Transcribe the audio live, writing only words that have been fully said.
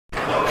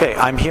Okay,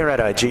 I'm here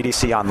at a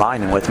GDC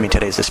Online, and with me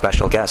today is a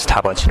special guest. How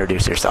about you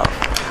introduce yourself?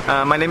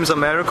 My name is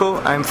Americo.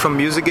 I'm from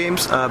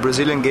MusiGames, a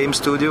Brazilian game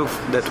studio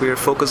that we are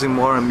focusing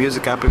more on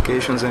music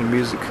applications and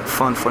music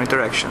fun for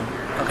interaction.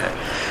 Okay.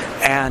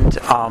 And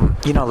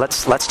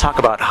let's talk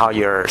about how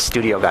your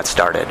studio got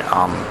started.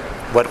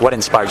 What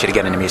inspired you to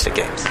get into music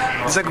games?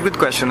 It's a good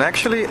question.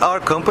 Actually, our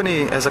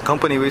company, as a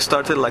company, we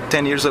started like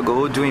 10 years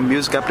ago doing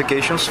music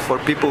applications for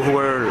people who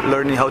are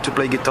learning how to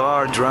play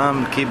guitar,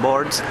 drum,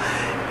 keyboards.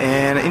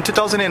 And in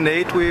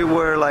 2008, we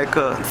were like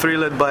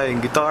thrilled by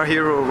Guitar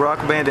Hero, Rock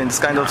Band, and this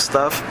kind of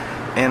stuff.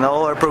 And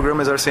all our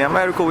programmers are saying,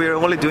 America, we are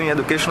only doing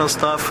educational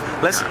stuff.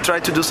 Let's try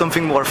to do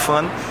something more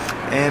fun.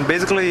 And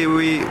basically,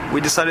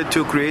 we decided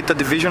to create a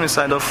division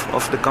inside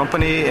of the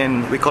company,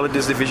 and we call it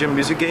this division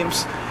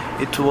MusiGames.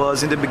 It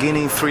was in the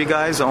beginning 3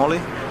 guys only,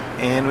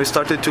 and we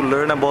started to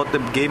learn about the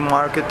game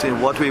market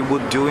and what we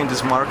would do in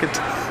this market.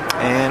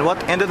 And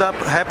what ended up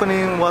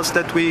happening was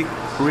that we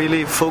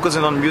really focused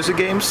on music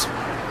games,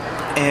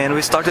 and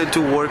we started to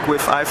work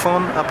with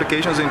iPhone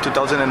applications in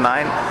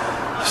 2009.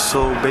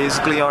 So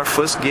basically our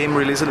first game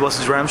released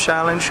was Drum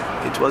Challenge.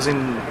 It was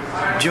in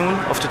June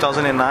of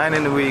 2009,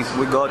 and we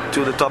got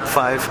to the top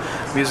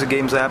 5 music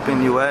games app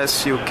in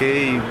US,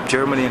 UK,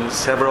 Germany, and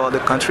several other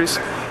countries.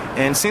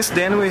 And since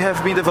then we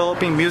have been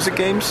developing music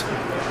games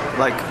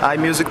like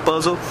iMusic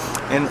Puzzle,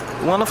 and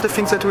one of the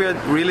things that we are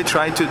really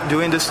trying to do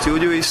in the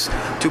studio is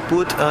to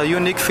put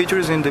unique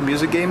features in the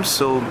music games.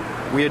 So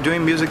we are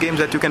doing music games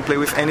that you can play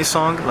with any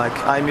song, like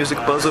iMusic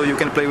Puzzle. You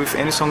can play with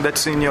any song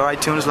that's in your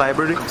iTunes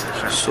library.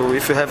 So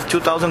if you have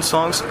 2,000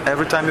 songs,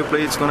 every time you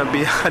play, it's going to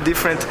be a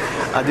different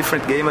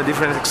game, a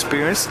different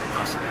experience,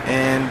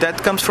 and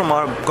that comes from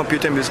our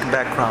computer music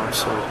background.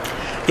 So.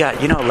 Yeah,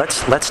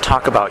 let's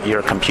talk about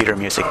your computer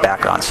music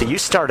background. So you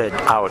started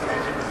out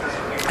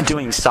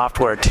doing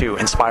software to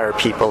inspire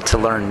people to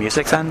learn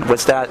music then?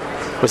 Was that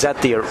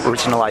the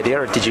original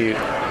idea, or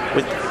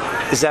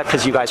is that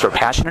because you guys were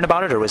passionate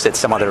about it, or was it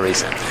some other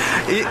reason?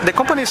 The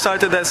company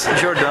started as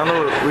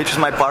Giordano, which is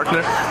my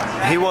partner.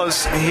 He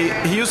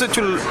used it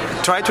to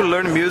try to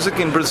learn music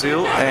in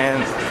Brazil,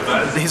 and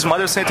his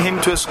mother sent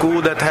him to a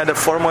school that had a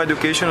formal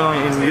education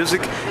in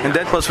music, and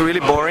that was really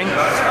boring.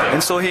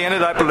 And so he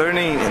ended up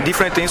learning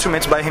different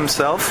instruments by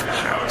himself.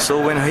 So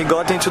when he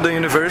got into the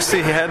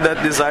university, he had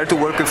that desire to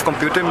work with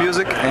computer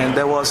music, and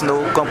there was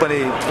no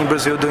company in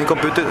Brazil doing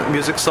computer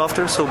music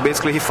software. So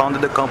basically he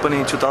founded the company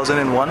in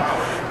 2001.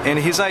 And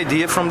his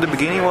idea from the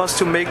beginning was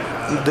to make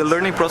the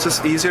learning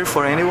process easier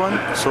for anyone.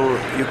 So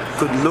you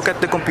could look at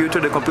the computer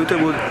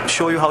would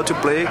show you how to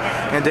play,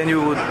 and then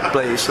you would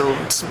play. So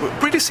it's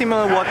pretty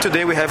similar to what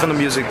today we have in the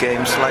music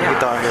games, like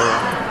Guitar Hero.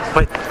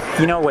 But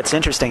what's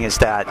interesting is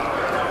that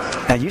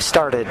now you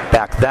started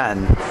back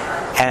then,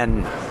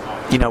 and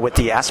with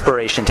the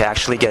aspiration to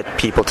actually get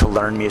people to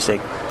learn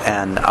music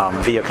and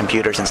via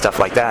computers and stuff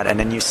like that, and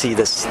then you see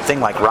this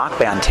thing like Rock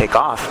Band take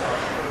off.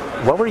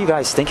 What were you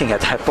guys thinking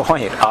at that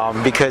point?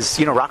 Because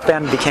Rock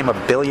Band became a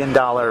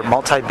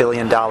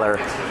multi-billion-dollar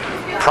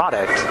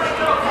product,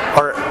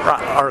 or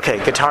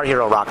Guitar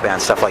Hero, Rock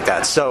Band, stuff like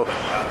that. So,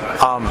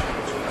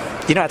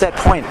 at that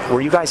point,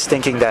 were you guys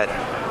thinking that?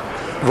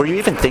 Were you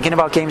even thinking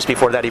about games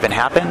before that even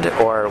happened,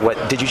 or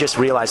what? Did you just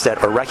realize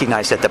that, or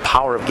recognize that the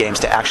power of games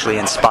to actually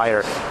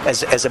inspire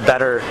as a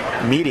better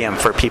medium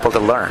for people to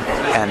learn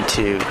and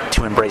to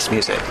embrace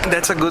music?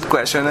 That's a good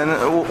question.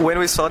 And when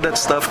we saw that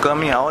stuff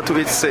coming out,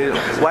 we'd say,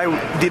 why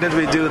didn't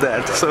we do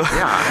that? So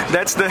yeah.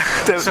 That's the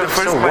first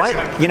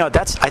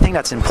question. I think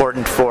that's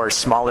important for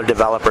smaller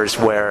developers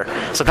where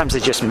sometimes they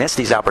just miss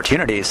these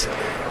opportunities.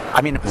 I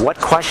mean, what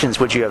questions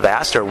would you have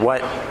asked, or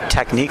what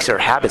techniques or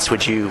habits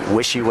would you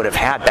wish you would have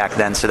had back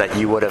then so that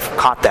you would have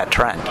caught that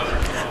trend?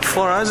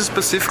 For us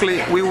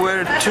specifically, we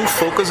were too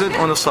focused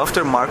on the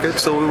software market,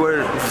 so we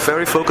were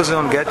very focused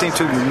on getting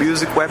to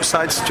music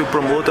websites to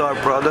promote our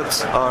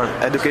products, our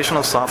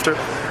educational software,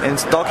 and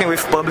talking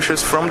with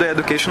publishers from the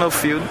educational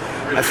field.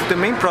 I think the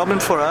main problem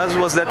for us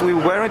was that we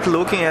weren't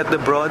looking at the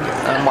broad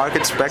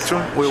market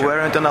spectrum. We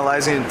weren't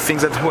analyzing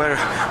things that were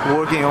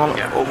working on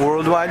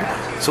worldwide,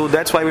 so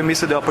that's why we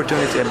missed the opportunity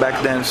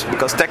back then,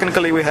 because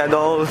technically we had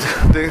all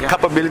the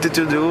capability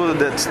to do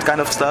that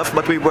kind of stuff,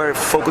 but we were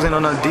focusing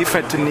on a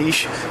different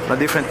niche, a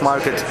different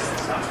market.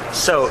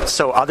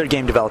 So other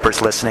game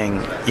developers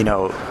listening,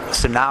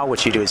 so now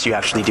what you do is you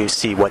actually do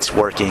see what's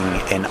working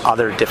in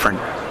other different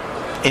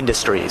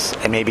industries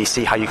and maybe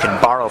see how you can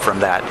borrow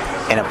from that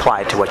and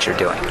apply it to what you're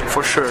doing.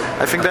 For sure.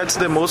 I think that's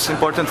the most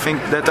important thing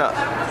that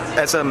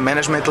as a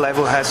management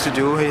level has to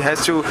do. He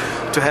has to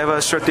have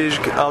a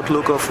strategic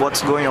outlook of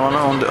what's going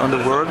on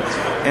the world.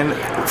 And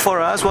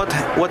for us,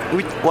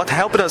 what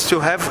helped us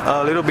to have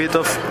a little bit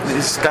of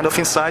this kind of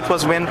insight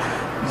was when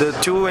the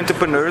two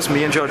entrepreneurs,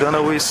 me and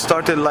Giordano, we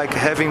started like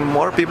having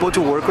more people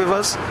to work with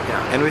us,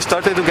 and we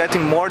started to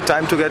getting more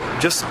time to get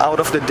just out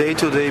of the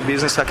day-to-day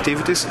business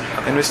activities,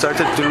 and we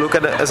started to look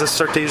at it as a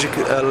strategic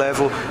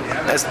level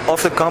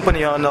of the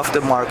company and of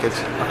the market.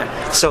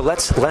 So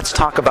let's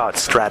talk about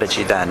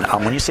strategy then.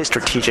 When you say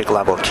strategic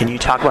level, can you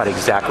talk about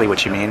exactly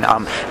what you mean?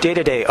 Day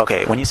to day,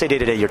 okay. When you say day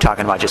to day, you're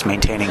talking about just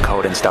maintaining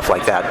code and stuff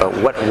like that. But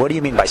what do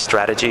you mean by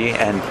strategy?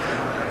 And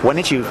when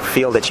did you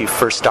feel that you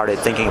first started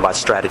thinking about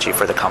strategy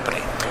for the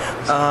company?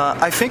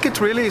 I think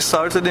it really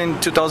started in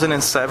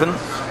 2007.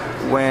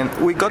 When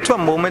we got to a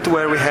moment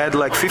where we had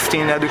like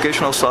 15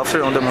 educational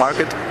software on the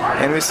market,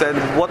 and we said,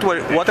 what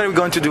are we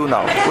going to do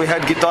now? We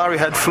had guitar, we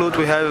had flute,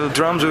 we had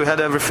drums, we had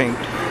everything.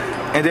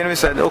 And then we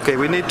said, okay,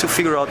 we need to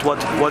figure out what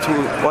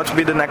would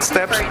be the next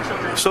steps.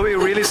 So we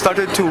really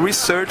started to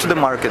research the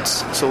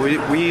markets. So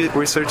we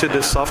researched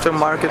the software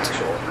market.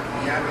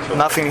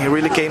 Nothing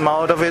really came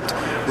out of it.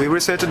 We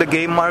researched the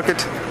game market.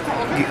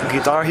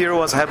 Guitar Hero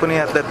was happening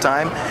at that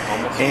time.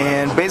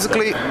 And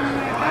basically,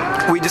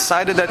 we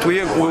decided that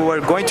we were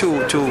going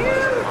to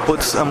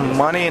put some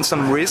money and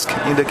some risk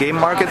in the game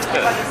market.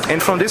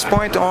 And from this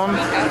point on,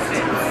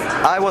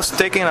 I was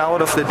taken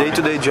out of the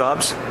day-to-day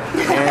jobs,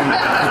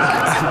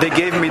 and they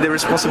gave me the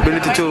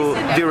responsibility to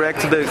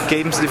direct the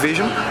games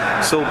division.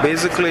 So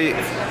basically,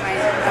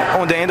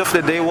 on the end of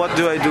the day, what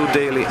do I do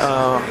daily?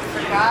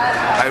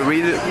 I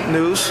read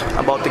news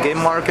about the game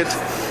market.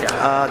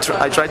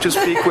 I try to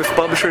speak with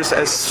publishers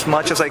as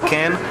much as I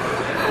can,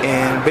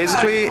 and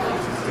basically,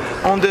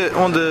 on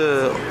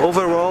the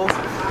overall,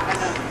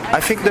 I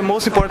think the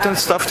most important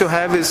stuff to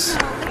have is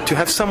to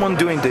have someone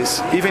doing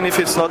this, even if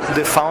it's not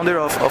the founder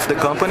of the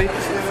company,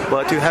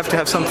 but you have to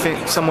have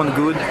someone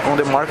good on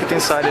the marketing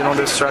side and on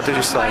the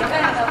strategy side.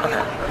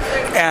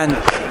 And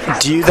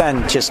do you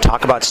then just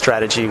talk about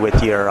strategy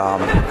with your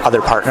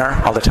other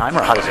partner all the time,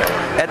 or how does it?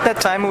 At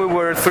that time, we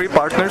were 3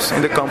 partners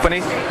in the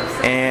company,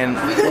 and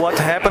what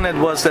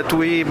happened was that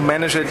we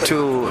managed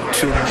to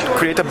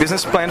create a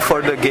business plan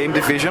for the game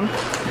division,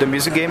 the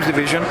MusiGames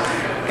division,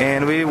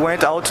 and we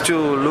went out to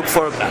look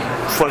for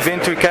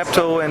venture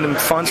capital and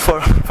funds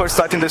for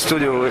starting the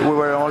studio. We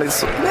were only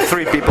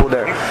 3 people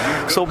there.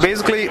 So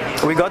basically,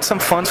 we got some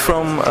funds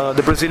from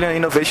the Brazilian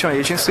Innovation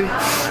Agency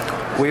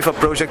with a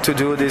project to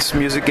do these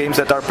music games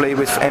that are played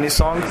with any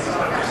song.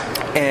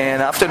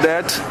 And after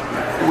that,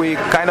 we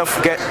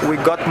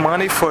got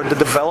money for the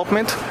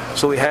development.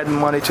 So we had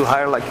money to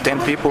hire like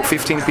 10 people,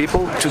 15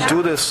 people to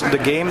do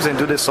the games and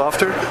do the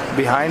software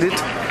behind it.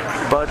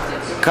 But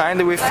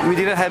we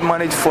didn't have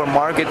money for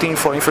marketing,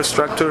 for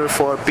infrastructure,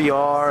 for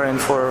PR, and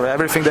for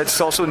everything that's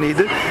also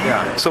needed.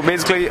 Yeah. So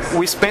basically,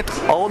 we spent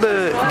all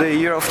the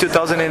year of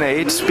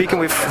 2008 speaking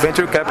with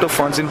venture capital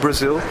funds in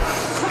Brazil.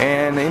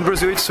 And in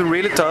Brazil, it's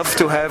really tough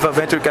to have a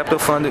venture capital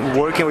fund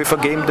working with a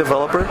game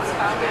developer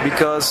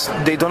because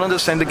they don't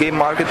understand the game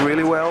market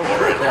really well.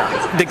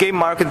 The game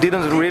market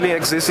didn't really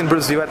exist in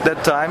Brazil at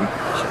that time.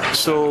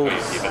 So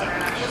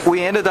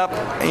we ended up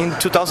in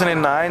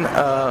 2009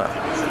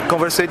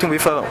 conversating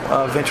with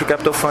a venture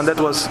capital fund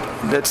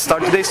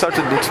they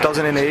started in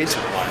 2008,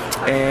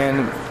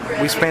 and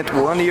we spent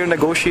 1 year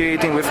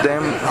negotiating with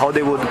them how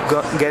they would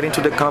get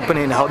into the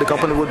company and how the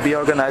company would be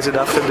organized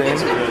after them.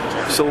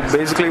 So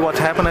basically what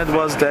happened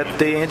was that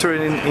they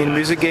entered in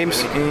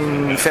MusiGames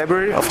in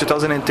February of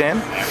 2010,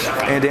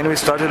 and then we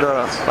started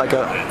a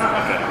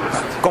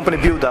company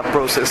build-up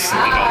process.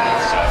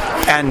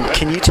 And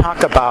can you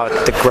talk about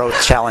the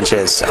growth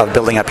challenges of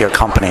building up your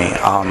company?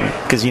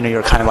 Because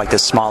you're kind of like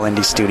this small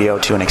indie studio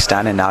to an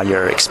extent, and now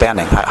you're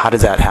expanding. How did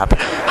that happen?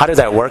 How did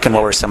that work, and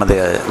what were some of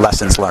the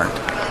lessons learned?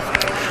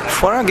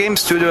 For a game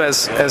studio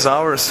as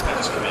ours,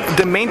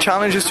 the main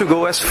challenge is to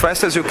go as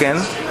fast as you can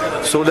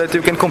so that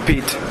you can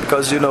compete,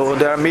 because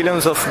there are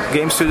millions of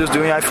game studios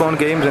doing iPhone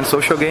games and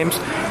social games.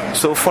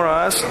 So for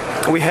us,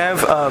 we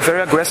have a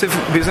very aggressive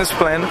business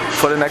plan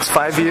for the next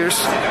 5 years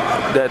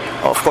that,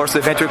 of course, the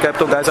venture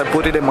capital guys are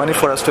putting the money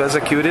for us to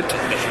execute it.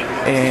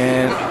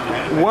 And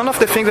one of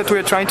the things that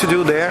we're trying to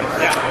do there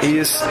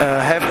is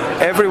have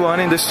everyone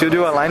in the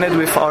studio aligned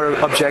with our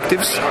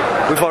objectives,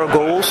 with our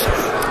goals,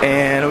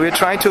 and we're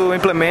trying to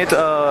implement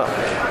a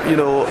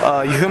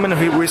human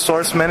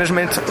resource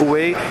management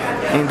way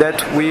in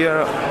that we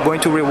are going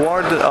to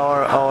reward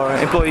our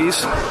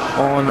employees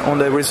on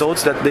the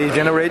results that they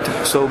generate.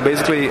 So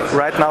basically,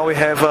 right now we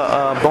have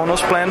a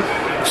bonus plan.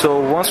 So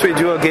once we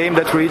do a game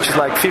that reaches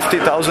like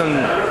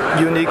 50,000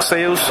 unique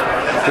sales,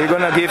 we're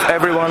gonna give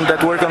everyone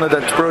that work on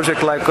that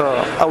project like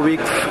a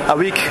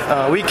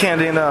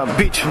weekend in a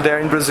beach there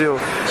in Brazil.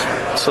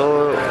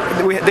 So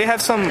they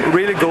have some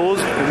really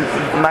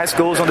nice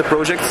goals on the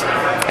project,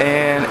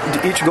 and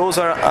each goals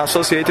are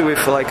associated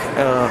with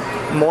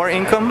more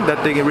income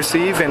that they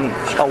receive and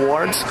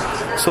awards.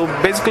 So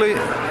basically,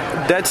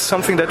 that's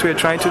something that we're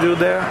trying to do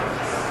there.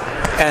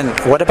 And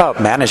what about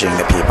managing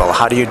the people?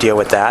 How do you deal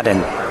with that,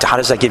 and how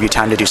does that give you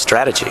time to do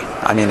strategy?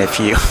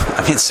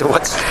 So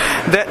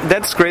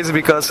That's crazy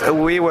because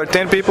we were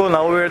 10 people,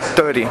 now we're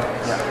 30.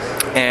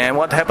 And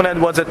what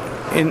happened was that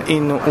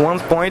in one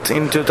point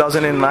in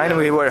 2009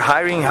 we were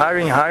hiring,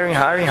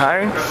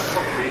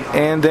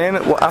 and then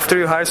after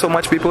you hire so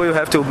much people, you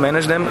have to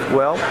manage them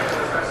well.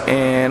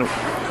 And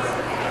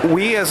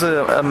we I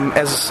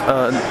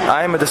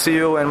am the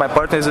CEO and my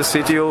partner is the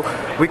CTO,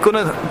 we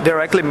couldn't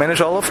directly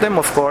manage all of them,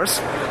 of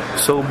course.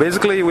 So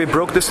basically we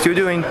broke the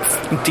studio in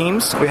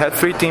teams. We had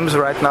 3 teams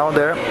right now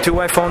there, 2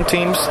 iPhone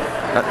teams,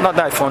 not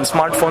iPhone,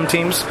 smartphone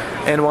teams,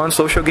 and 1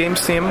 social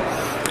games team.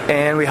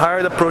 And we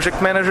hired a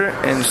project manager,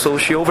 and so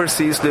she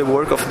oversees the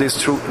work of these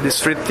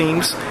 3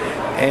 teams,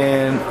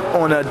 and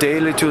on a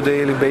daily to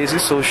daily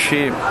basis. So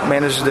she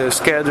manages the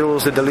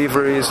schedules, the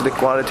deliveries, the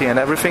quality, and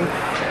everything.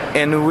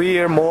 And we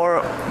are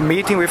more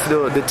meeting with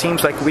the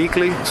teams like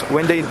weekly. So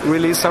when they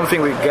release something,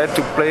 we get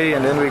to play,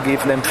 and then we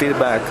give them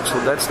feedback.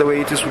 So that's the way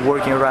it is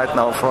working right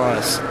now for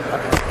us.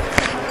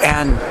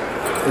 And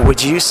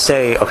would you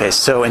say, okay,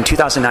 so in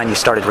 2009 you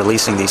started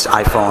releasing these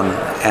iPhone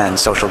and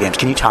social games.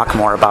 Can you talk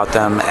more about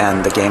them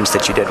and the games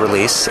that you did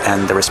release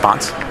and the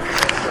response?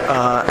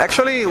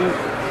 Actually,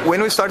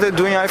 when we started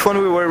doing iPhone,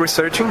 we were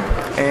researching,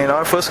 and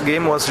our first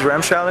game was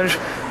Drum Challenge.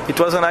 It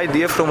was an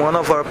idea from one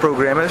of our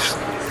programmers.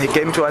 He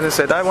came to us and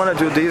said, I want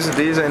to do this,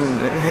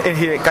 and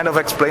he kind of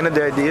explained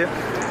the idea.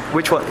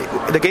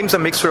 The game's a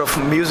mixture of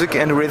music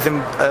and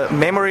rhythm,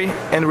 memory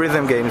and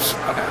rhythm games.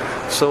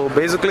 So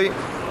basically,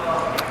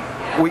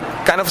 we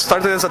kind of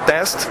started as a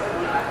test,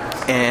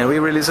 and we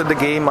released the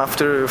game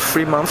after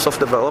 3 months of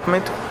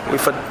development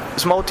with a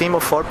small team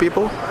of 4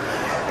 people,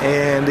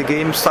 and the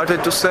game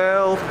started to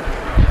sell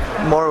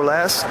more or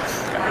less,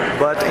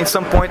 but at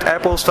some point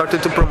Apple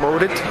started to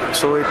promote it,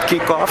 so it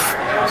kicked off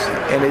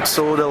and it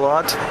sold a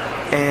lot.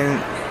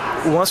 And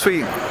once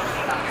we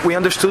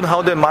understood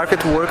how the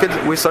market worked,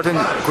 we started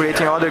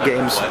creating other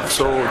games.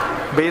 So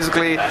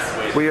basically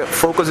we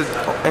focused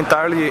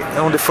entirely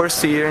on the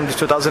first year in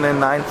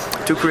 2009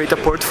 to create a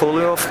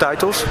portfolio of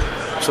titles.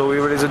 So we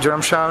released a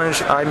Drum Challenge,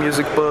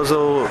 iMusic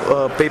Puzzle,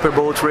 Paper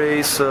Boat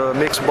Race,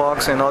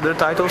 Mixbox, and other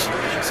titles.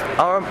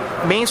 Our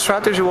main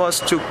strategy was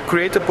to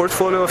create a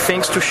portfolio of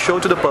things to show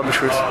to the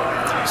publishers,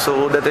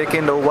 so that they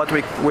can know what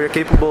we're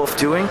capable of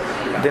doing.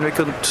 Then we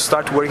could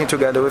start working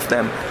together with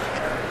them.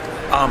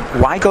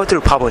 Why go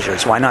through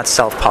publishers? Why not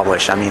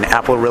self-publish? I mean,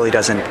 Apple really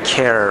doesn't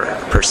care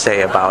per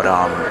se about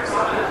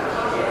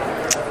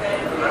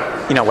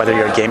whether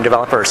you're a game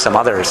developer or some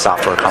other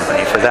software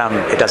company. For them,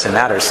 it doesn't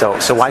matter.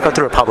 So why go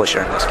through a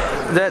publisher?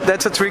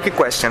 That's a tricky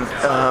question.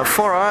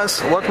 For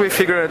us, what we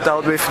figured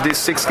out with these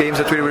 6 games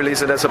that we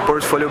released as a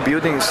portfolio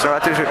building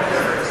strategy,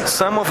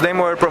 some of them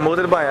were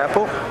promoted by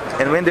Apple,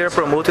 and when they're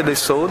promoted, they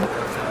sold.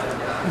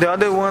 The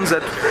other ones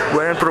that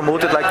weren't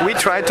promoted, like we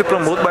tried to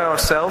promote by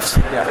ourselves,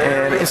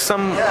 and in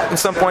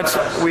some points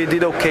we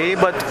did okay,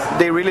 but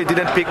they really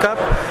didn't pick up.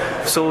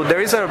 So there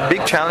is a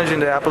big challenge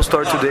in the Apple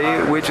Store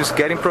today, which is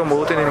getting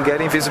promoted and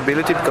getting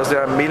visibility, because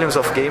there are millions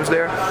of games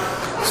there.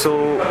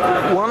 So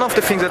one of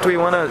the things that we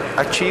want to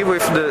achieve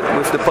with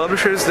the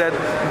publishers is that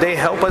they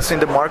help us in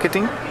the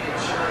marketing.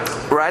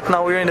 Right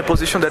now we're in a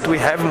position that we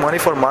have money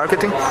for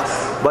marketing,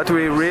 but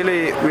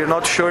we're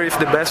not sure if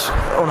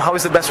how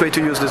is the best way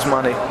to use this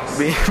money,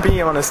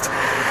 being honest.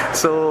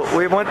 So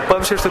we want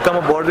publishers to come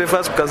aboard with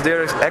us, because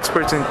they're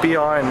experts in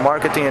PR and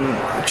marketing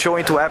and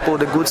showing to Apple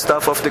the good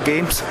stuff of the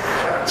games.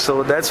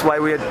 So that's why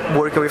we're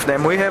working with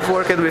them. We have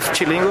worked with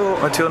Chilingo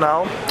until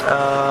now,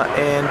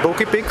 and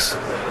Bulky Pix.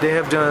 They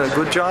have done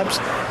good jobs,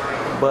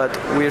 but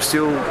we're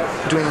still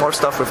doing more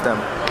stuff with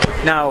them.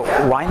 Now,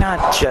 why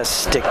not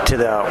just stick to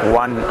the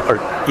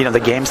the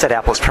games that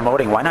Apple's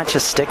promoting? Why not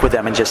just stick with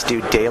them and just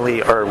do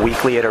daily or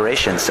weekly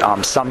iterations?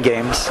 Some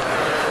games,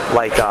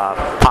 like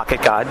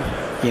Pocket God,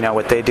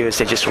 what they do is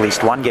they just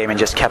released one game and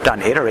just kept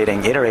on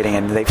iterating,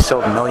 and they've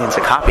sold millions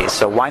of copies.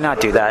 So why not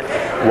do that?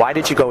 Why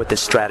did you go with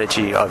this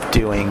strategy of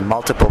doing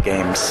multiple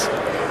games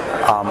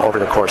over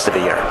the course of a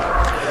year?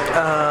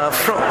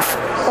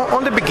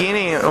 On the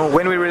beginning,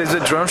 when we released the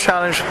Drum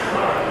Challenge,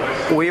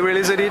 we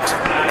released it,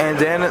 and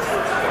then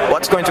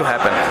what's going to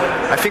happen?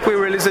 I think we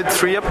released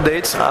 3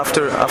 updates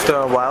after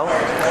a while,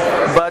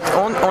 but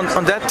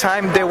on that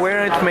time there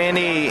weren't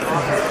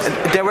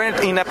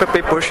in-app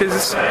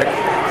purchases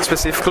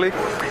specifically,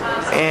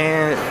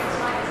 and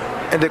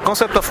the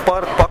concept of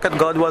Pocket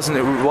God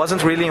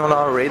wasn't really on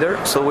our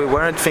radar, so we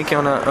weren't thinking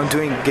on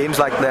doing games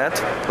like that,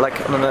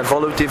 like on an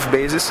evolutive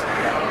basis.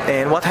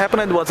 And what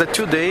happened was that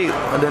today,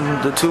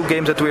 the 2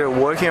 games that we are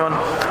working on,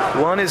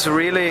 one is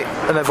really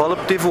an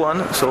evolutive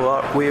one,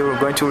 so we were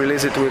going to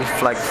release it with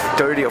like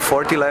 30 or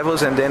 40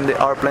 levels, and then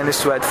our plan is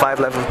to add 5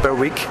 levels per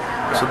week.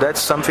 So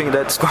that's something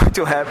that's going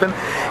to happen.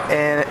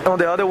 And on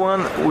the other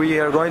one, we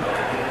are going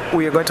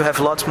to have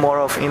lots more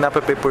of in-app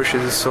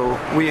purchases. So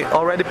we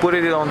already put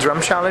it on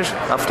Drum Challenge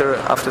after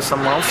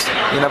some months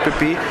in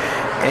app,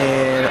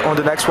 and on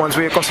the next ones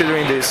we are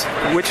considering this,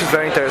 which is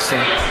very interesting.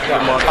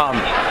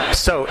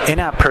 So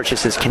in-app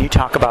purchases, can you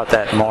talk about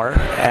that more?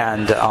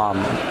 And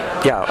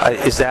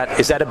is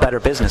that a better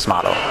business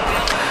model?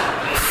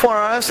 For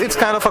us, it's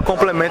kind of a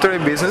complementary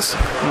business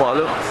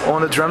model.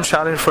 On the Drum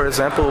Challenge, for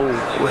example,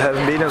 we have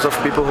millions of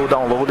people who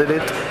downloaded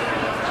it,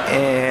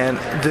 and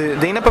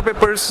the in-app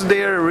purchases,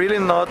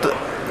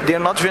 they're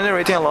not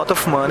generating a lot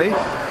of money,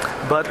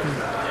 but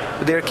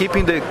they're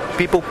keeping the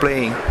people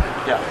playing.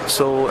 Yeah.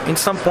 So in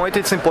some point,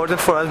 it's important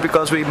for us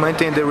because we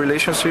maintain the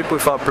relationship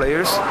with our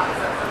players.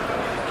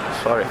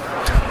 Sorry.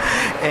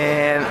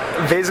 And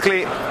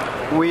basically,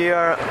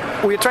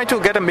 we're trying to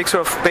get a mixture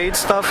of paid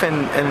stuff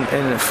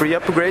and free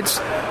upgrades.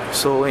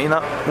 So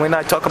when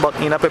I talk about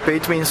in-app pay,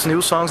 it means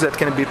new songs that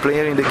can be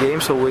played in the game.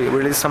 So we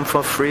release some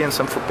for free and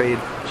some for paid.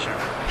 Sure.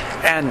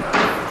 And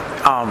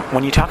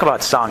when you talk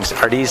about songs,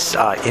 are these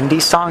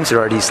indie songs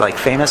or are these like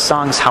famous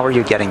songs? How are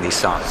you getting these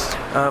songs?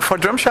 For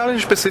Drum Challenge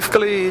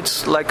specifically,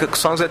 it's like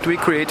songs that we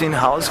create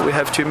in-house. We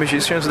have 2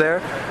 musicians there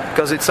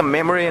because it's a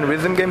memory and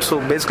rhythm game. So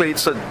basically,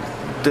 it's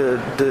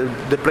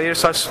the player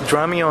starts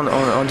drumming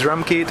on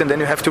drum kit, and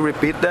then you have to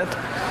repeat that.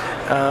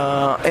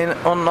 And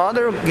on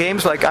other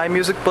games like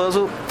iMusic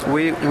Puzzle,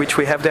 which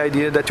we have the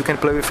idea that you can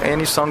play with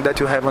any song that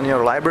you have on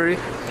your library,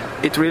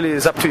 it really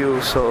is up to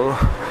you. So.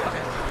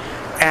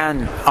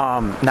 And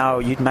now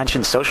you'd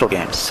mentioned social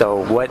games.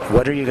 So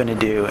what are you going to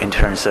do in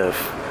terms of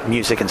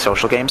music and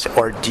social games,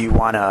 or do you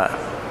want to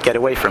get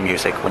away from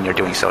music when you're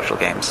doing social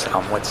games?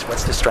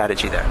 What's the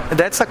strategy there?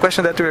 That's a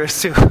question that we're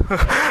still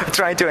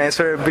trying to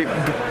answer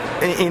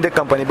in the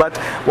company. But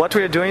what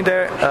we're doing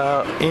there,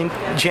 in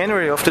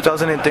January of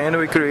 2010,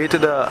 we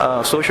created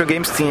a social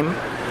games team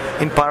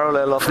in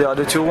parallel of the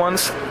other 2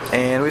 ones,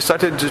 and we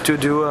started to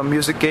do a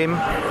music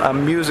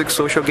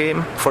social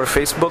game for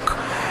Facebook.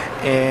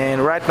 And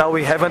right now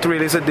we haven't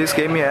released this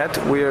game yet.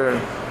 We're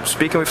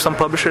speaking with some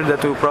publisher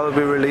that will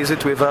probably release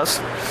it with us.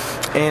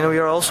 And we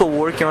are also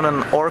working on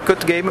an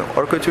Orkut game.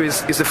 Orkut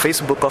is the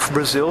Facebook of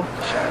Brazil.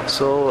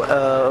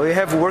 So we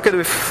have worked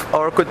with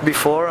Orkut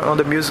before on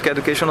the music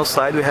educational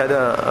side. We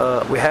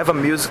have a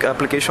music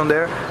application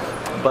there.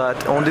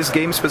 But on this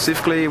game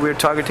specifically, we're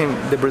targeting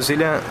the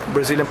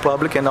Brazilian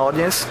public and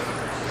audience.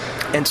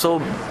 And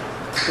so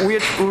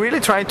we're really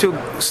trying to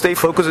stay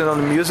focused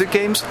on the music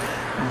games,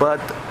 but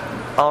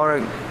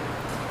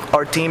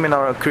our team and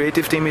our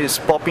creative team is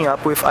popping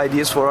up with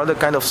ideas for other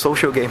kind of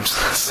social games.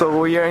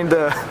 So we are in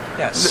the...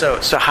 Yeah,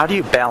 so how do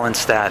you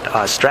balance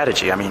that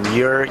strategy? I mean,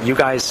 you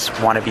guys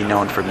want to be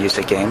known for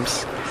music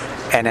games,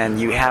 and then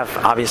you have,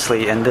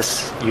 obviously, and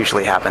this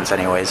usually happens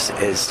anyways,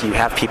 is you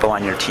have people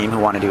on your team who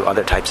want to do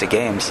other types of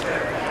games.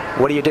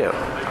 What do you do?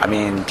 I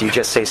mean, do you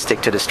just say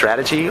stick to the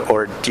strategy,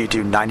 or do you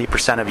do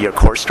 90% of your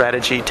core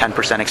strategy,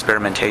 10%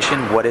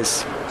 experimentation? What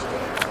is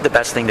the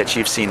best thing that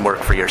you've seen work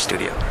for your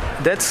studio?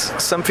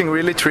 That's something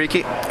really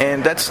tricky,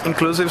 and that's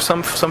inclusive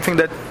something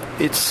that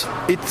it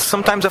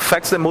sometimes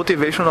affects the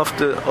motivation of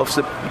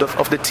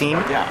the team.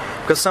 Yeah.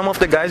 Because some of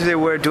the guys, they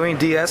were doing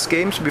DS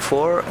games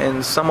before,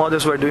 and some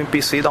others were doing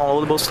PC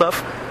downloadable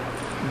stuff.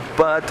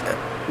 But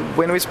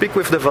when we speak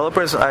with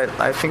developers,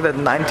 I think that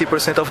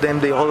 90% of them,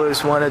 they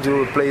always want to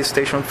do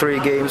PlayStation 3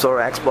 games or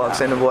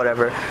Xbox and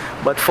whatever.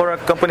 But for a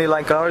company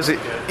like ours,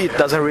 it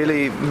doesn't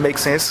really make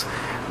sense.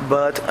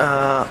 But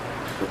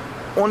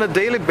on a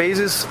daily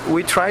basis,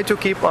 we try to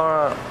keep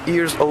our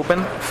ears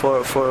open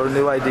for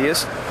new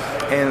ideas.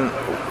 And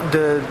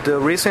the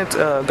recent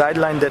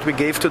guideline that we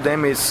gave to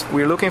them is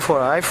we're looking for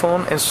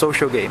iPhone and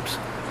social games.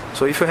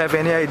 So if you have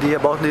any idea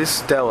about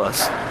this, tell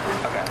us.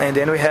 And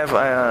then we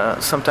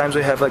have, sometimes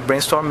we have like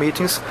brainstorm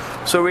meetings.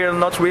 So we are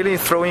not really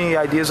throwing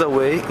ideas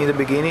away in the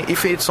beginning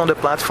if it's on the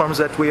platforms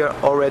that we are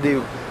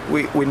already,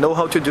 we know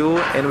how to do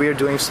and we are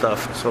doing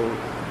stuff. So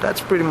that's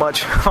pretty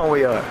much how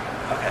we are.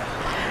 Okay.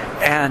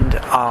 And,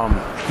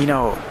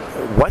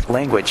 what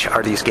language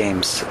are these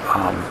games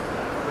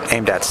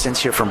aimed at?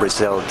 Since you're from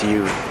Brazil, do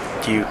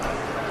you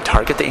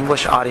target the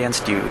English audience?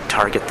 Do you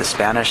target the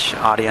Spanish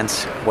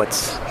audience?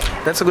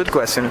 That's a good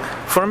question.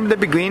 From the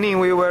beginning,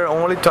 we were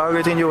only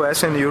targeting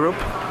US and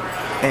Europe.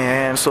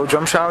 And so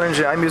Drum Challenge,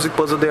 iMusic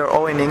Puzzle, they are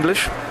all in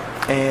English.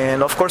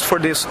 And of course, for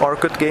this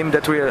Orkut game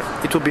it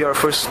will be our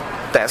first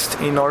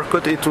test in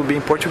Orkut, it will be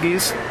in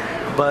Portuguese.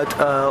 But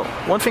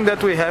one thing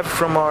that we have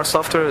from our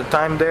software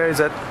time there is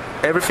that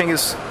everything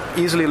is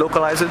easily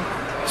localized.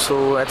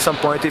 So at some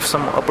point, if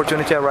some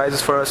opportunity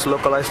arises for us to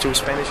localize to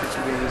Spanish, it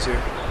will be easier.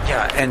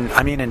 Yeah, and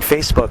I mean, in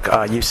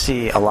Facebook, you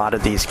see a lot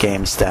of these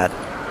games that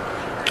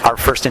are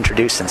first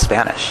introduced in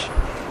Spanish.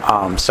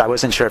 So I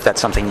wasn't sure if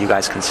that's something you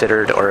guys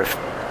considered, or if,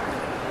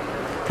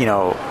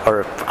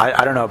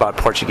 I don't know about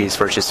Portuguese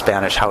versus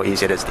Spanish, how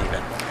easy it is to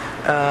even.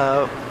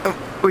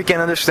 We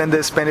can understand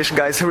the Spanish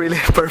guys really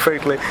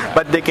perfectly,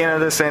 but they can't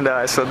understand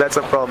us, so that's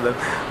a problem.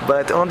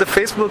 But on the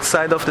Facebook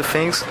side of the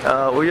things,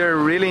 we are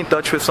really in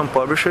touch with some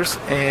publishers,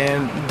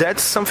 and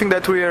that's something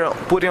that we are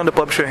putting on the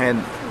publisher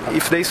hand.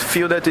 If they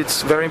feel that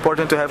it's very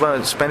important to have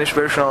a Spanish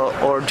version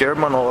or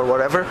German or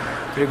whatever,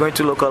 we're going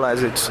to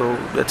localize it. So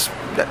that's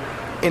that.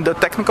 In the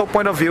technical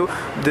point of view,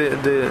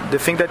 the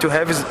thing that you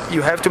have is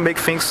you have to make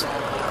things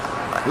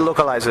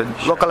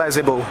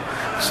localizable,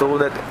 so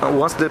that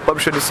once the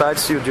publisher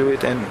decides, you do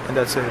it, and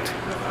that's it.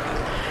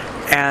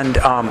 And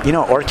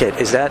Orchid,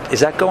 is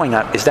that going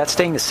up? Is that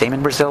staying the same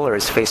in Brazil, or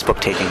is Facebook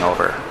taking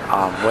over?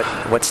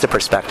 What's the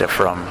perspective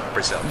from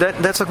Brazil?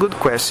 That's a good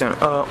question.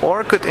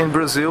 Orchid in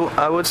Brazil,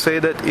 I would say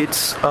that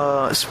it's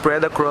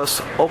spread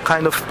across all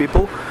kind of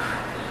people,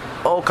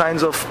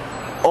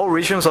 all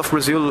regions of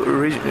Brazil,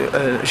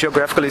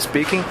 geographically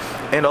speaking,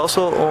 and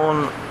also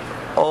on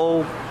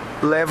all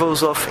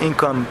levels of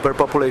income per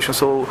population.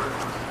 So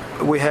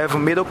we have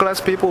middle class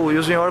people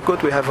using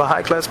Orkut, we have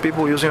high class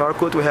people using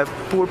Orkut, we have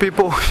poor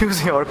people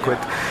using Orkut.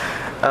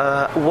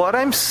 What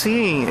I'm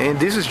seeing, and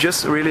this is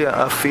just really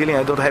a feeling,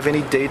 I don't have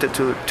any data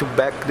to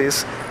back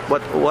this,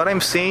 but what I'm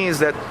seeing is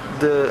that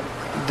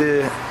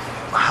the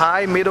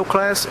high middle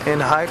class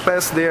and high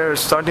class, they are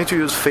starting to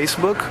use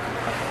Facebook.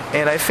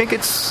 And I think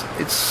it's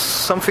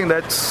something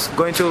that's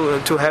going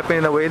to happen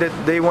in a way that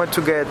they want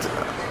to get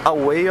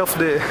away of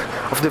the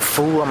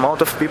full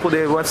amount of people.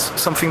 They want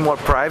something more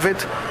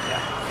private,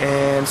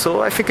 and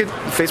so I think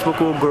Facebook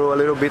will grow a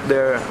little bit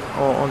there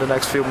on the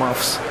next few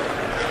months.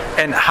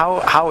 And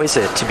how is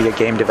it to be a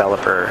game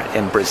developer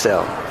in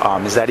Brazil?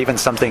 Is that even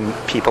something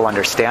people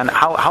understand?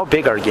 How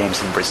big are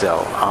games in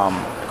Brazil?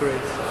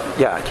 Great.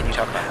 Yeah, can you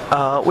talk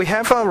about it? We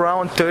have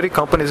around 30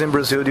 companies in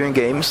Brazil doing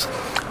games.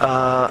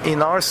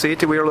 In our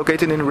city, we are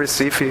located in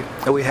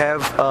Recife. We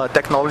have a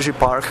technology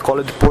park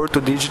called Porto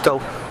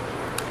Digital.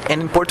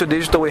 And in Porto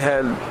Digital, we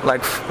had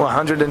like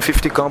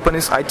 150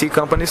 companies, IT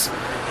companies.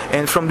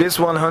 And from this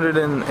 100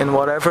 and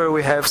whatever,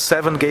 we have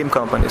 7 game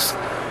companies.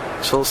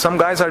 So some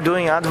guys are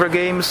doing advert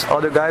games,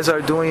 other guys are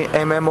doing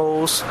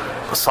MMOs,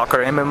 soccer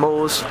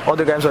MMOs,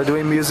 other guys are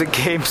doing music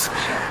games.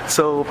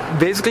 So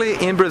basically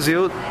in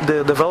Brazil,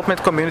 the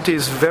development community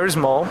is very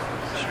small.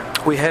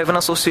 We have an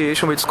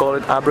association which is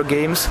called Abra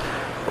Games,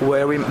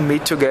 where we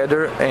meet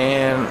together,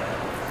 and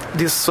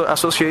this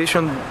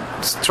association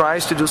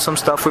tries to do some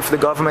stuff with the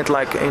government,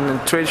 like in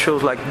trade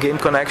shows like Game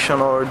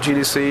Connection or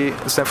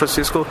GDC San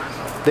Francisco.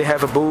 They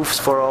have a booths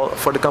for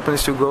the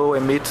companies to go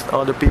and meet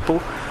other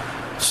people.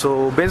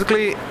 So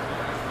basically,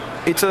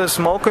 it's a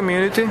small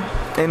community,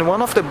 and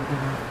one of the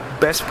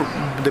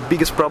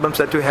biggest problems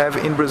that we have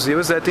in Brazil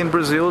is that in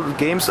Brazil,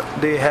 games,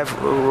 they have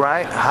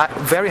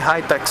very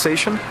high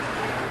taxation.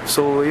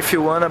 So if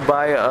you want to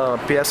buy a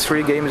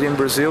PS3 games in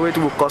Brazil, it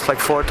will cost like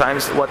 4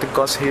 times what it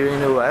costs here in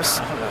the US.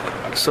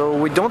 So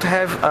we don't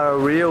have a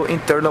real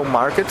internal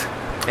market,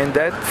 and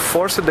that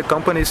forced the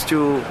companies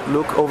to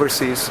look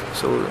overseas.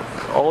 So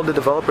all the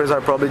developers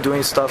are probably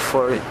doing stuff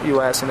for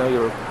US and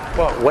Europe.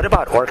 Well, what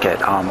about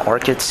Orchid?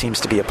 Orchid seems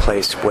to be a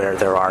place where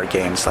there are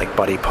games like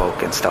Buddy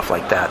Poke and stuff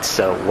like that.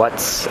 So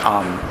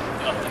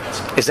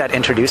is that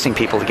introducing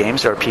people to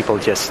games, or are people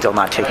just still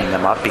not taking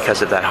them up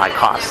because of that high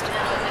cost?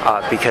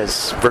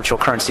 Because virtual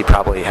currency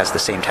probably has the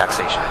same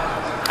taxation.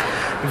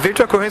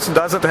 Virtual currency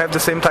doesn't have the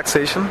same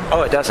taxation.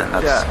 Oh, it doesn't?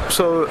 Yeah.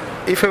 So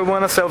if I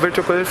want to sell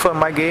virtual currency for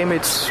my game,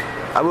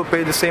 I will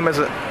pay the same as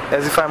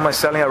if I'm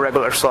selling a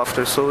regular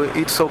software. So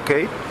it's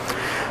okay.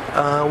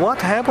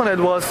 What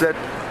happened was that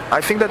I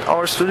think that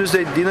our studios,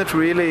 they didn't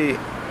really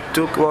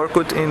took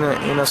Orkut in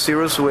a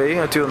serious way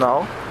until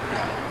now.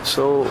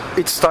 So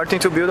it's starting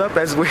to build up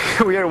as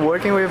we are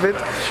working with it.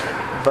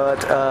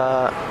 But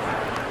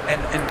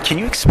and can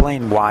you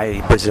explain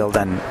why Brazil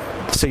then?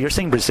 So you're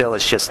saying Brazil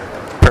is just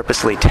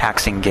purposely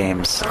taxing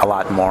games a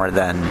lot more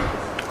than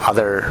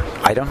other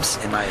items?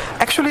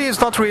 Actually,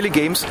 it's not really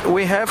games.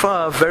 We have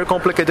a very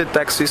complicated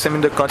tax system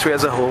in the country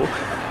as a whole.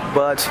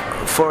 But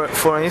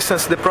for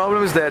instance, the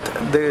problem is that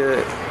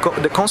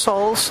the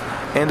consoles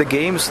and the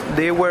games,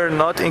 they were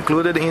not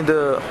included in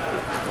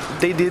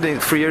they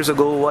did 3 years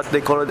ago what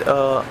they called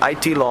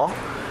IT law.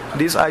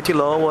 This IT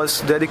law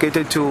was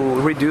dedicated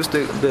to reduce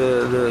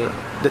the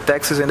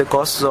taxes and the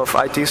costs of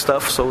IT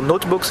stuff. So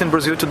notebooks in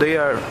Brazil today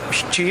are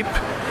cheap,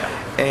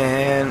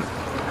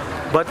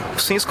 but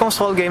since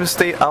console games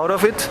stay out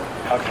of it,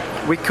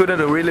 we couldn't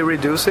really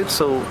reduce it.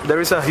 So there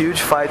is a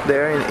huge fight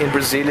there in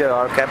Brasilia,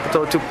 our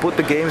capital, to put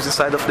the games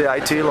inside of the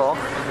IT law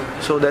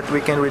so that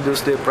we can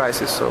reduce the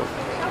prices. So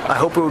I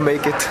hope we will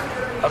make it.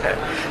 Okay.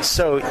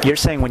 So you're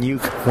saying when you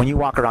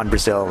walk around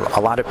Brazil, a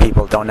lot of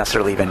people don't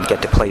necessarily even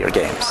get to play your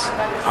games.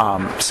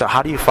 So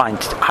how do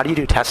you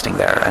do testing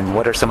there, and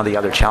what are some of the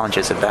other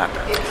challenges of that?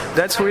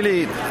 That's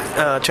really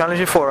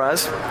challenging for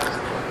us.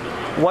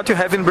 What you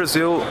have in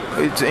Brazil,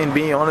 in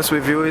being honest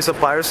with you, is a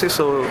piracy.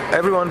 So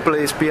everyone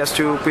plays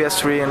PS2,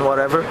 PS3, and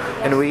whatever,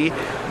 and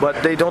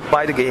but they don't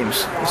buy the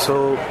games.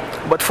 So,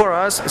 but for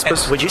us,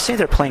 would you say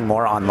they're playing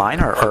more online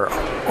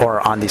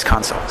or on these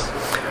consoles?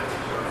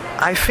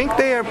 I think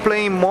they are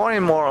playing more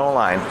and more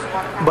online,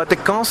 but the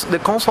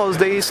consoles,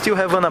 they still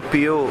have an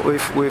appeal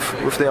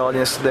with the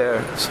audience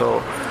there.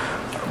 So,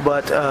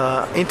 but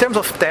in terms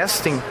of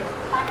testing,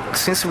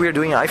 since we are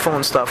doing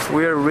iPhone stuff,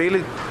 we are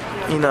really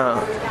in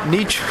a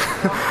niche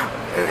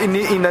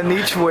in a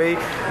niche way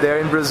there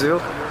in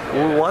Brazil.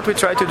 what we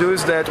try to do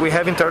is that we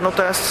have internal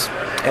tests,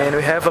 and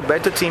we have a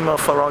beta team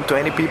of around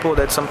 20 people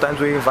that sometimes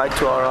we invite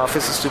to our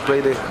offices to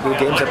play the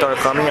games that are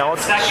coming out.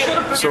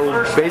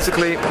 So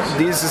basically,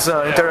 this is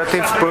an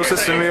interactive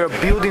process, and we are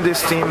building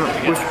this team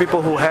with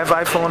people who have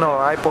iPhone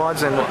or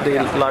iPods and they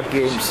like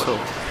games. So.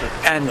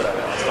 And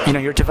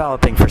you're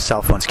developing for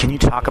cell phones. Can you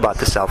talk about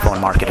the cell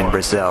phone market in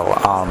Brazil?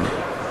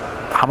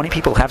 How many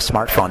people have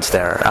smartphones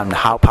there? And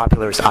how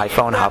popular is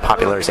iPhone? How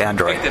popular is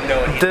Android?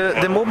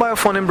 The mobile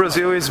phone in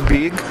Brazil is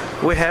big.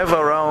 We have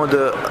around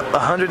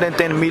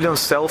 110 million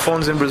cell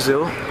phones in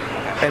Brazil,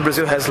 and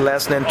Brazil has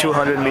less than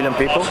 200 million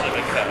people.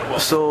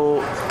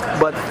 So,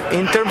 but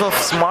in terms of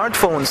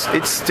smartphones,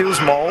 it's still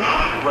small.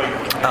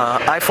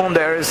 iPhone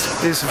there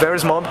is very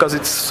small because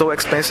it's so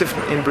expensive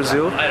in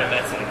Brazil.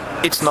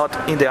 It's not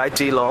in the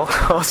IT law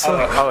also.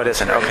 Oh, it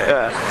isn't?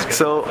 Okay.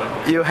 So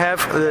you have,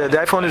 the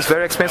iPhone is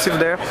very expensive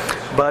there,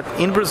 but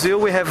in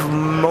Brazil we have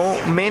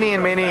many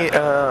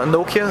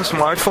Nokia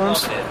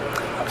smartphones.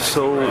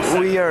 So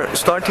we are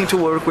starting to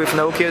work with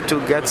Nokia to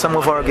get some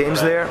of our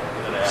games there.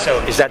 So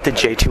is that the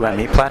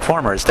J2ME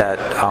platform, or is that...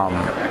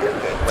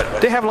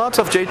 They have lots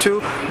of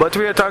J2, but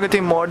we are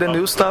targeting more the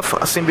new stuff,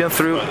 Symbian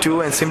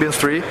 2 and Symbian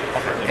 3.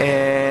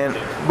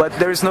 But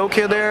there is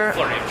Nokia there,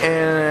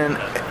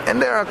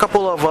 and there are a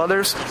couple of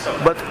others.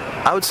 But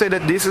I would say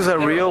that this is a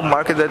real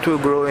market that will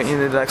grow in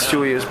the next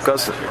 2 years,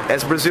 because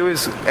as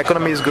Brazil's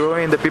economy is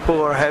growing, the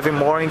people are having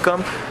more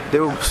income, they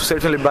will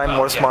certainly buy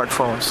more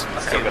smartphones.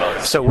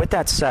 So with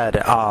that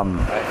said,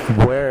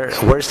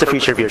 where's the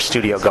future of your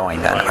studio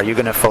going then? Are you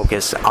going to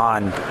focus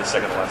on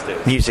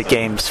music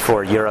games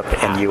for Europe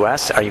and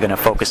US? Are you going to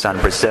focus on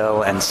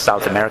Brazil and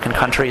South American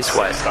countries?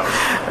 What?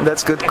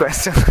 That's a good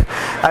question.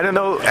 I don't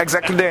know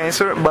exactly the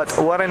answer, but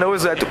what I know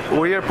is that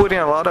we are putting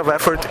a lot of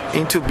effort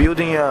into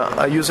building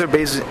a user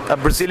base, a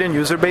Brazilian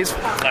user base,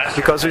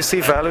 because we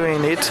see value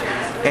in it,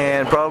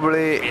 and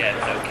probably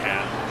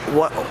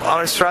what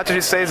our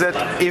strategy says that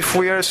if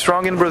we are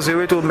strong in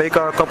Brazil, it will make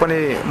our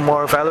company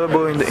more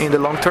valuable in the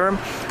long term.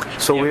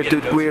 So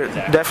we're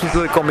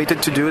definitely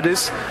committed to do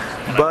this.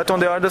 But on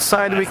the other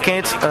side, we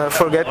can't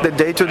forget the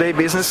day-to-day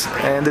business,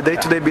 and the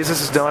day-to-day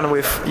business is done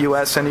with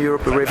US and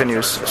Europe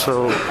revenues.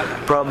 So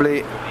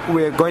probably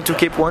we're going to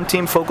keep one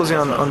team focusing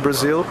on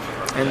Brazil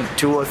and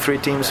 2 or 3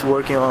 teams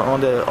working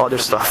on the other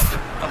stuff.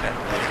 Okay.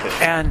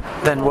 And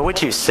then what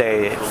would you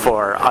say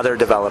for other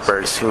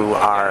developers who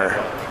are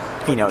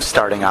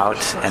starting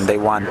out and they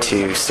want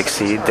to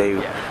succeed,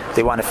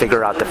 they want to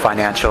figure out the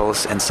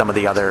financials and some of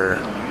the other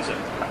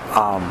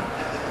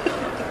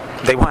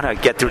they want to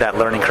get through that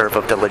learning curve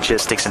of the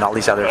logistics and all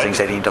these other things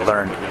they need to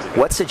learn.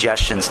 What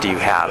suggestions do you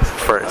have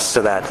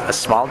so that a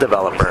small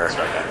developer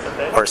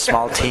or a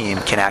small team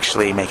can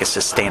actually make a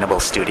sustainable game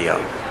studio?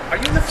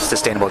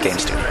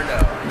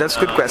 That's a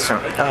good question.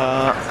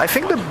 I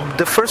think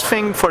the first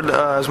thing for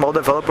the small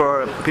developer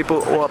or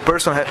people or a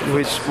person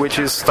which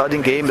is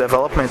studying game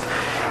development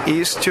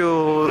is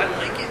to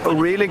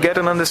really get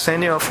an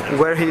understanding of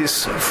where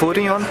he's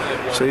footing on.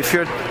 So if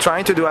you're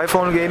trying to do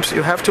iPhone games,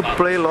 you have to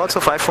play lots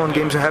of iPhone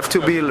games. You have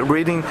to be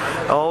reading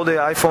all the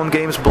iPhone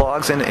games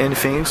blogs and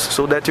things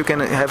so that you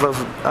can have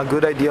a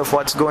good idea of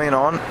what's going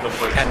on.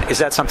 And is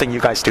that something you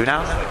guys do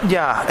now?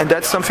 Yeah, and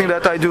that's something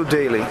that I do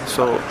daily.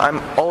 So I'm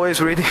always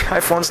reading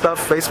iPhone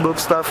stuff, Facebook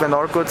stuff, and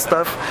Orkut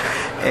stuff,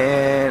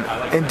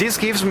 and this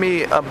gives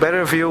me a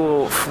better view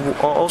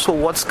of also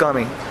what's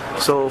coming.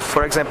 So,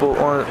 for example,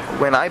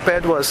 when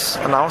iPad was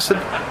announced,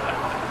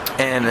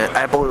 and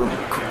Apple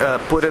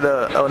put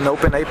an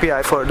open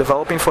API for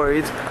developing for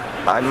it,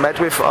 I met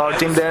with our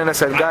team there and I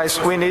said, guys,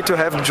 we need to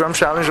have Drum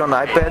Challenge on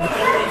iPad.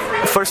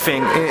 First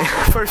thing,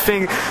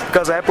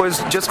 because Apple is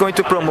just going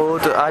to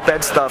promote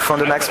iPad stuff on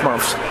the next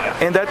month.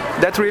 And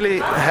that really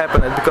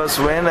happened, because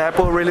when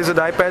Apple released the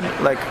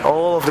iPad, like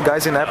all of the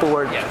guys in Apple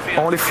were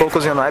only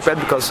focusing on iPad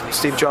because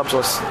Steve Jobs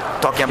was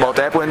talking about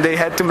Apple and they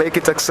had to make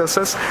it a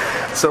success.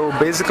 So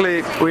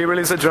basically, we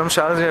released a Drum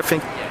Challenge, I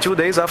think 2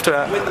 days after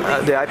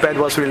the iPad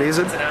was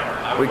released.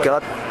 We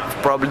got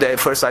probably the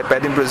first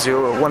iPad in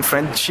Brazil. One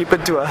friend shipped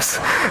it to us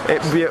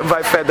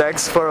by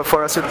FedEx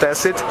for us to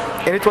test it,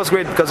 and it was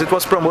great because it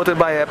was promoted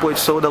by Apple. It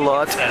sold a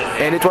lot,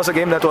 and it was a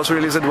game that was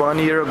released 1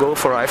 year ago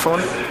for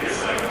iPhone.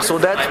 So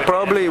that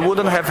probably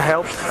wouldn't have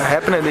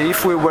happened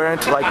if we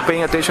weren't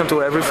paying attention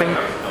to everything,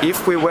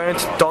 if we weren't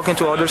talking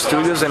to other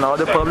studios and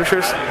other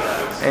publishers.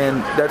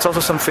 And that's also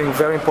something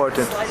very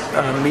important.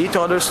 Meet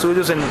other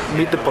studios and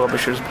meet the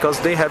publishers, because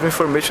they have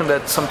information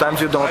that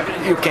sometimes you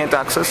can't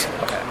access.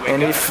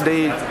 And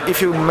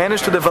if you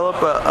manage to develop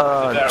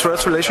a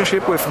trust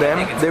relationship with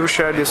them, they will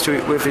share this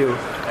with you.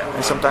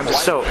 And sometimes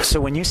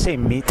so when you say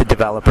meet the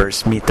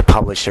developers, meet the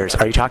publishers,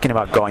 are you talking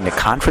about going to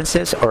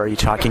conferences, or are you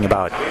talking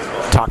about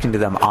talking to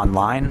them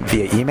online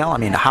via email? I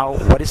mean,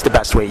 what is the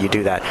best way you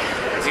do that?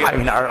 I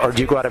mean, or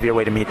do you go out of your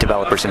way to meet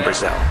developers in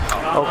Brazil?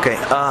 Okay.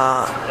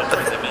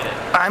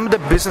 I'm the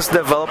business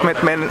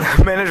development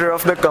manager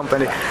of the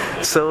company.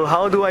 So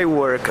how do I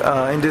work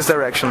in this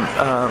direction?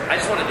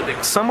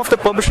 Some of the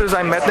publishers,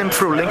 I met them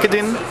through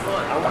LinkedIn.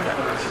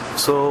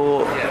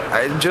 So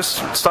I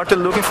just started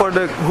looking for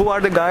who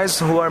are the guys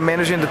who are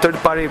managing the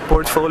third-party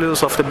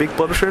portfolios of the big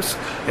publishers,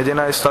 and then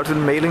I started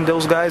mailing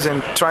those guys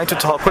and trying to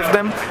talk with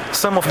them.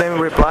 Some of them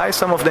reply,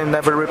 some of them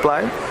never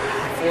reply.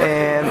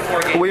 And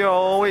we are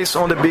always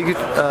on the big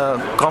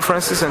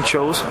conferences and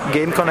shows,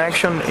 Game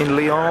Connection in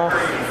Lyon,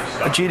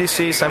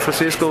 GDC San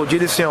Francisco,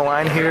 GDC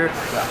Online here.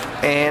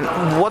 And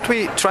what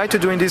we try to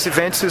do in these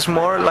events is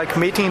more like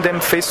meeting them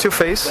face to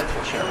face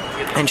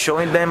and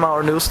showing them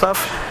our new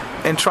stuff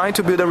and trying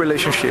to build a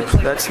relationship.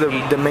 That's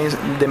the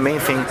main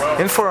thing.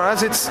 And for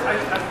us,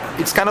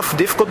 it's kind of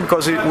difficult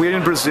because we're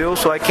in Brazil,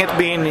 so I can't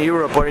be in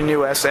Europe or in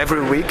US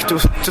every week to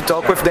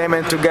talk with them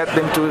and to get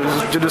them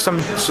to do some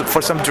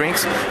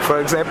drinks,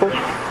 for example.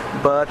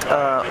 But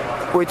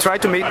we try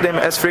to meet them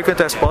as frequent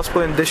as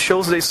possible, and the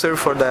shows they serve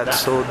for that.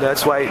 So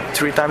that's why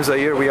 3 times a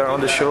year we are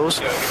on the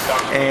shows.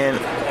 And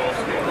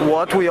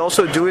what we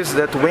also do is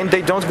that when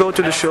they don't go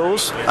to the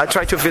shows, I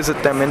try to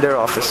visit them in their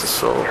offices.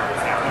 So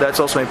that's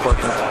also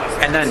important.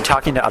 And then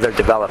talking to other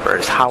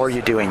developers, how are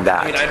you doing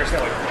that?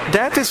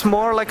 That is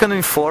more like an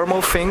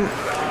informal thing.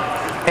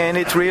 And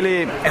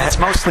it's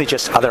mostly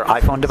just other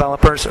iPhone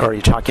developers, or are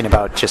you talking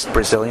about just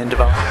Brazilian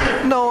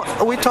developers? No,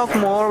 we talk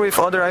more with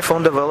other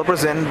iPhone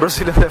developers than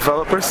Brazilian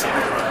developers.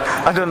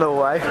 I don't know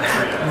why,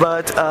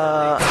 but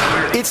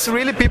it's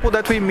really people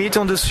that we meet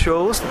on these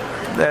shows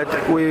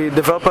that we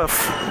develop a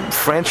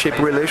friendship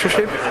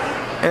relationship,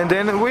 and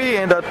then we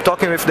end up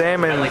talking with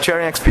them and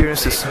sharing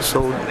experiences.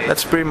 So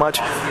that's pretty much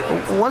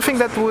one thing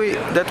that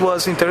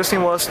was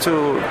interesting was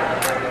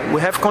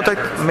we have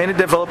contact many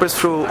developers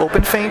through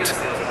OpenFaint.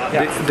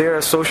 They're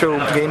a social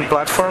game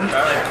platform,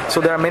 so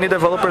there are many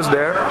developers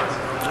there.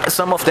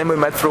 Some of them we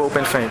met through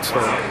OpenFaint. So.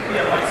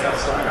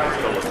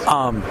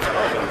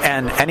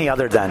 And any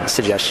other then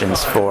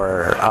suggestions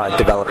for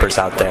developers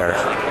out there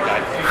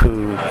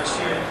who,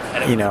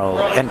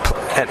 and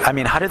I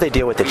mean, how do they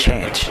deal with the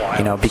change?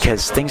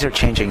 Because things are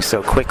changing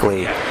so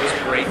quickly.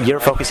 You're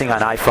focusing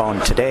on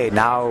iPhone today.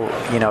 Now,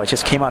 it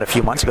just came out a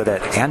few months ago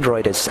that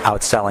Android is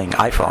outselling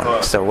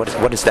iPhone. So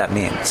what does that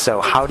mean?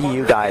 So how do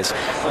you guys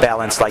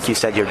balance, like you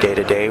said, your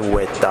day-to-day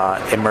with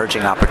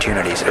emerging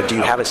opportunities? Or do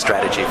you have a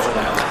strategy for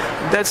that?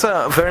 That's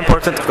a very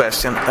important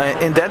question,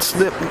 and that's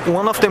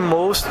one of the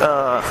most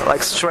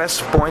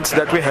stress points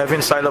that we have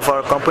inside of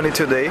our company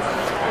today,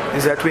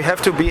 is that we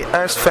have to be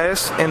as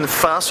fast and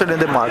faster than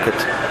the market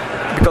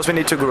because we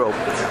need to grow.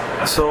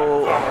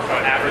 So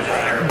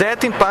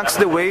that impacts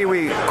the way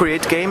we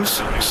create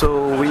games.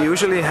 So we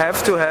usually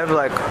have to have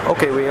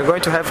we are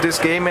going to have this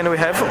game and we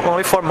have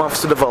only 4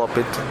 months to develop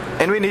it,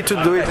 and we need to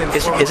do it.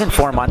 Isn't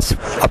 4 months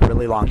a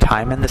really long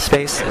time in this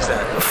space?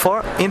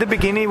 In the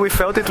beginning we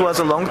felt it was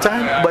a long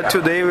time, but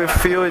today we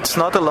feel it's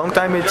not a long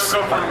time.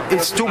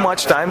 It's too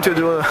much time to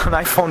do an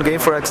iPhone game,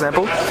 for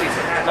example.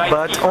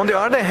 But on the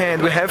other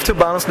hand, we have to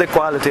balance the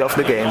quality of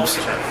the games.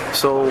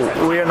 So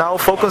we are now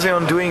focusing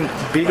on doing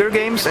bigger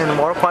games and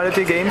more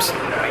quality games.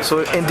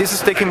 And this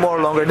is taking more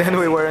longer than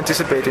we were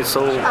anticipated.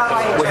 So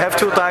we have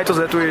 2 titles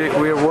that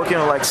we are working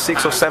on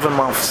 6 or 7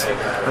 months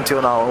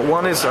until now.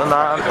 One is on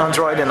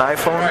Android and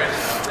iPhone,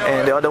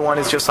 and the other one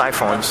is just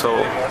iPhone. So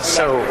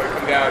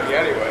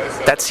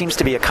that seems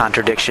to be a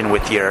contradiction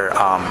with your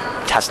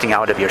testing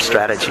out of your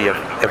strategy of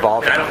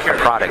evolving a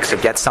product. So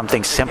get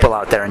something simple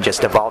out there and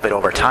just evolve it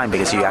over time,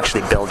 because you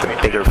actually build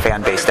a bigger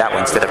fan base that way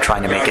instead of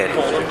trying to make it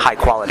high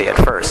quality at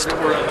first.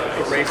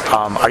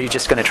 Are you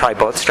just going to try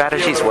both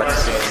strategies?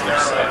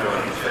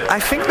 I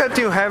think that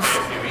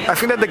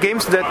the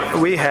games that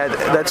we had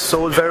that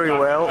sold very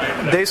well,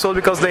 they sold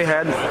because they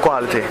had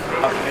quality.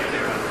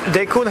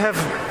 They could have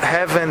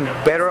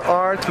better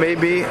art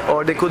maybe,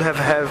 or they could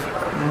have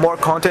more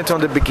content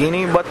on the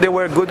beginning, but they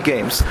were good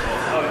games.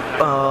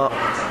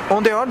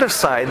 On the other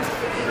side,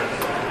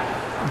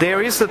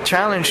 there is a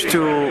challenge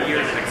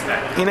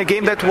in a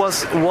game that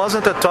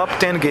wasn't a top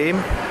 10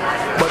 game,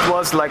 but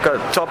was like a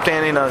top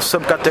 10 in a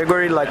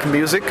subcategory like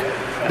music.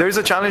 There is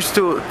a challenge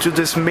to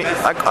this,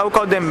 I would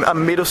call them a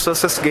middle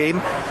success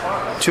game,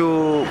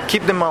 to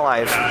keep them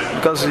alive,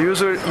 because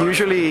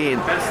usually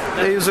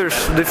the users,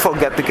 they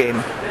forget the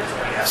game.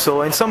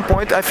 So at some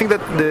point, I think that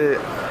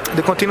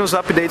the continuous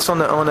updates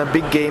on the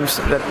big games,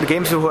 that the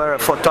games who are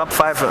for top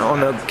 5 on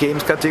the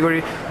games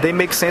category, they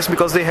make sense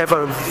because they have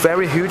a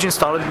very huge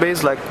installed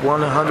base, like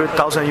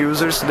 100,000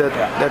 users that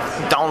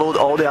download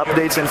all the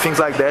updates and things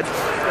like that,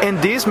 and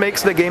this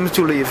makes the game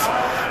to live.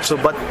 So,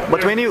 but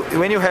when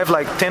you have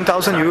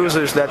 10,000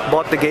 users that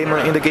bought the game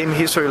in the game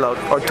history log,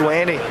 or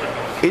 20.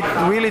 It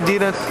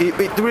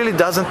really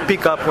doesn't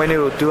pick up when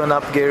you do an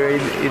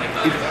upgrade.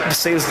 The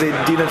sales they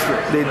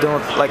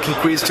don't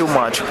increase too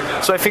much.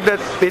 So I think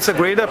that it's a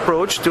great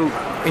approach to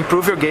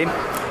improve your game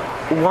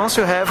once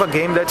you have a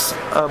game that's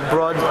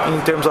broad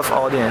in terms of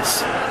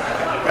audience.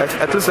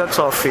 At least that's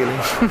our feeling.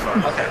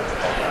 Okay.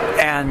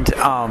 And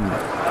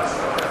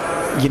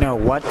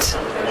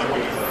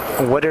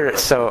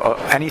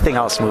anything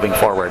else moving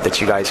forward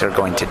that you guys are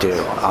going to do?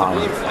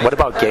 What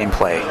about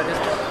gameplay?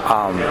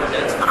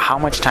 How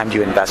much time do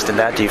you invest in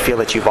that? Do you feel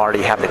that you've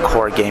already have the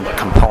core game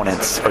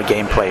components or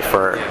gameplay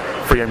for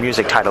your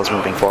music titles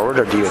moving forward,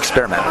 or do you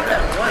experiment with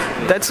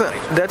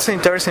that? That's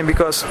interesting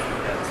because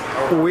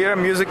we are a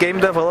music game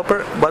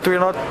developer, but we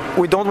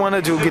don't want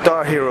to do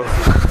Guitar Hero.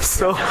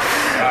 So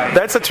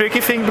that's a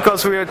tricky thing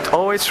because we are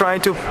always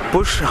trying to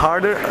push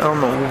harder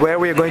on where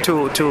we are going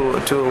to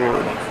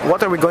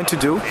what are we going to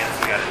do.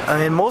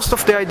 And most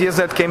of the ideas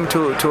that came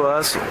to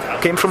us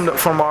came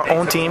from our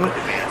own team.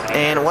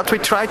 And what we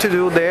try to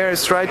do there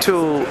is try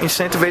to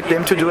incentivize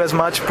them to do as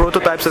much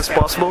prototypes as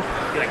possible.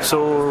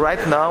 So right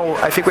now,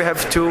 I think we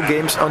have 2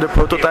 games under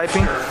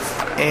prototyping.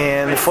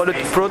 And for the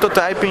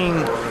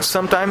prototyping,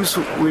 sometimes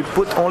we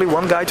put only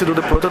one guy to do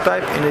the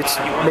prototype, and it's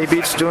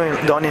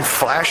done in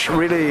Flash,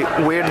 really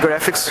weird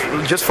graphics,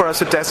 just for us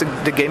to test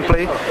the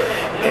gameplay.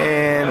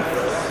 And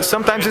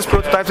sometimes these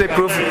prototypes, they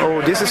prove,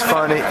 oh, this is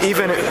fun,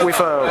 even with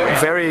a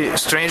very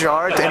strange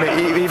art and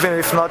even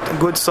if not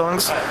good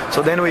songs.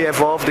 So then we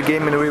evolve the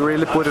game and we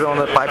really put it on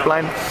the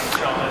pipeline,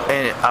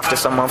 and after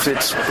some months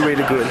it's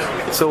really good.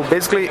 So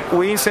basically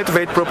we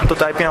incentivize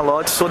prototyping a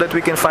lot so that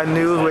we can find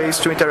new ways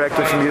to interact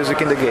with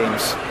music in the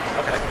games.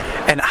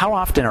 And how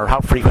often or how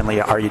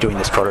frequently are you doing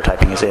this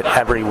prototyping? Is it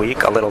every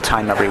week, a little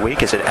time every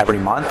week? Is it every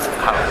month?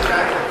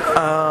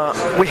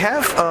 We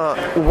have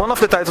one of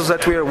the titles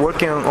that we are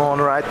working on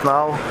right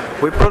now.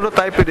 We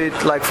prototyped it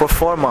like for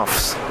 4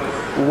 months.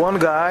 One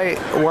guy,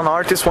 one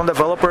artist, one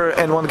developer,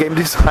 and one game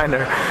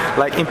designer,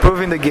 like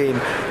improving the game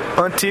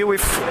until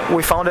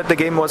we found that the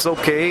game was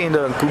okay in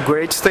the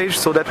great stage,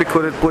 so that we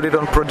could put it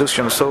on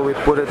production. So we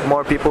put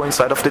more people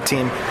inside of the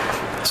team.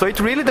 So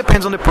it really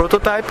depends on the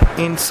prototype.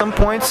 In some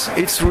points,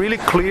 it's really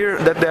clear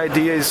that the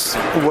idea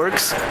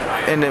works,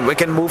 and then we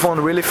can move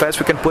on really fast.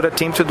 We can put a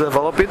team to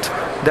develop it.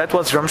 That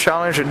was Drum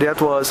Challenge, and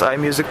that was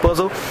iMusic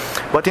Puzzle.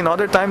 But in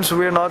other times,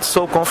 we're not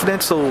so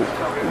confident, so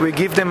we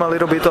give them a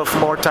little bit of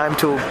more time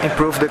to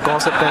improve the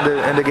concept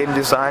and the game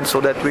design,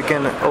 so that we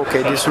can,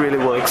 okay, this really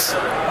works.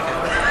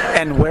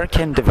 And where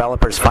can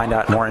developers find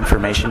out more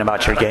information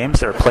about your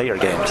games or play your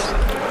games?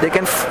 They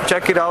can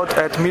check it out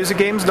at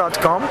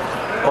MusiGames.com,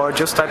 or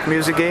just type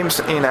MusiGames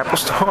in Apple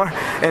Store,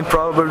 and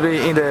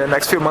probably in the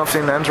next few months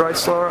in Android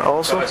Store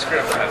also.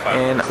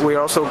 And we're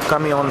also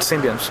coming on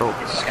Symbian. So.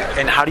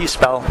 And how do you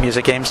spell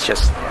MusiGames?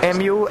 Just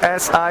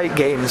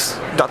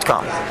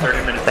MusiGames.com.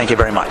 Thank you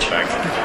very much.